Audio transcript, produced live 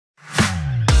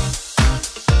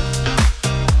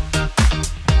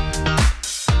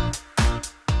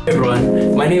Hey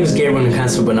everyone, my name is Gabriel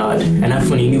Nkansah Bernard and I'm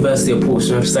from the University of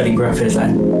Portsmouth studying graphic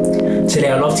design.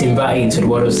 Today I'd love to invite you into the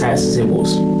world of science and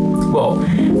symbols. Well,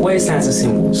 what is science and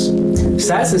symbols?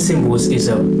 Science and Symbols is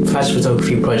a fashion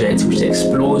photography project which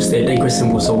explores the indigenous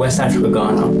symbols of West Africa,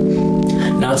 Ghana.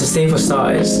 Now, to say for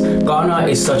starters, Ghana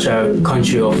is such a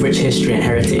country of rich history and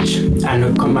heritage,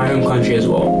 and my own country as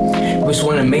well, which is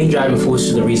one of the main driving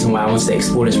forces of the reason why I wanted to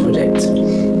explore this project.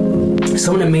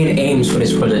 Some of the main aims for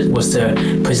this project was to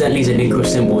present these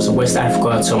indigenous symbols of West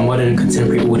Africa to a modern and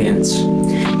contemporary audience.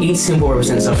 Each symbol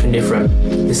represents something different.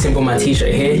 The symbol on my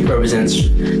t-shirt here represents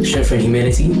strength and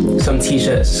humility. Some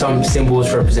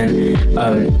symbols represent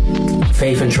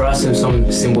faith and trust, and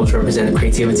some symbols represent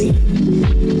creativity.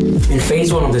 In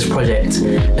phase one of this project,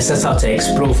 I set out to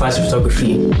explore fashion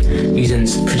photography using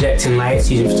projecting lights,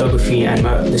 using photography and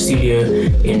the studio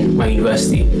in my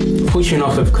university. Fortunately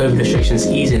enough, with COVID restrictions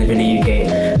easing in the UK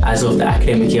as of the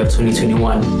academic year of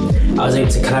 2021, I was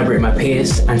able to collaborate with my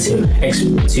peers and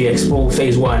to explore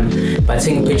phase one by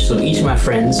taking pictures of each of my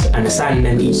friends and assigning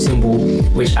them each symbol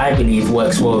which I believe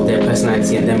works well with their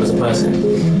personality and them as a person.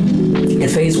 In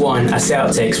phase one, I set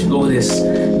out to explore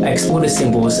the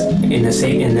symbols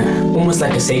in almost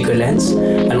like a sacred lens,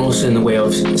 and also in the way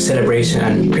of celebration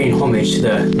and paying homage to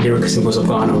the lyrical symbols of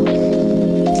Ghana.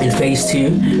 In phase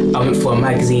two, I went for a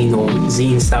magazine or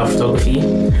zine style photography.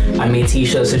 I made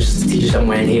t-shirts such as the t-shirt I'm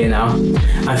wearing here now.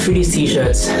 And through these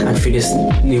t-shirts and through this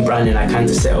new branding I kind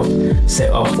of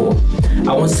set off for,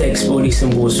 I wanted to explore the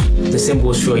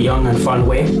symbols through a young and fun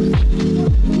way,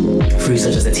 through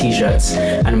such as the t-shirts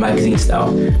and magazine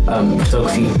style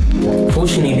photography.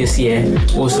 Fortunately this year,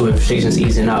 also with restrictions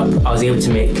easing up, I was able to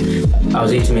make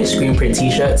screen print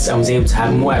t-shirts. I was able to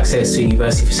have more access to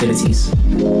university facilities.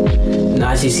 Now,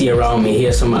 as you see around me, here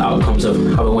are some of the outcomes of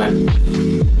how it went.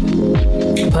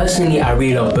 Personally, I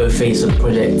really love both phases of the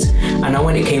project, and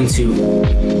when it came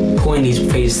to putting these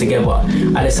phases together,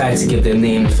 I decided to give them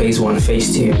name phase one and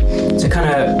phase two to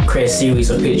kind of create a series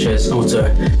of pictures or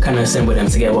to kind of assemble them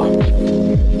together.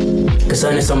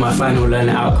 Concerning some of my final learning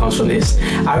outcomes from this,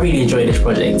 I really enjoyed this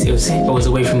project. It was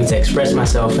a way for me to express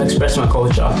myself, express my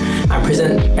culture, and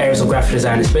present areas of graphic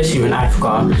design, especially in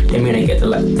Africa, they may not get the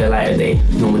light of day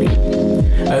normally.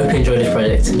 I hope you enjoyed this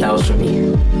project. That was from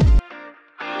me.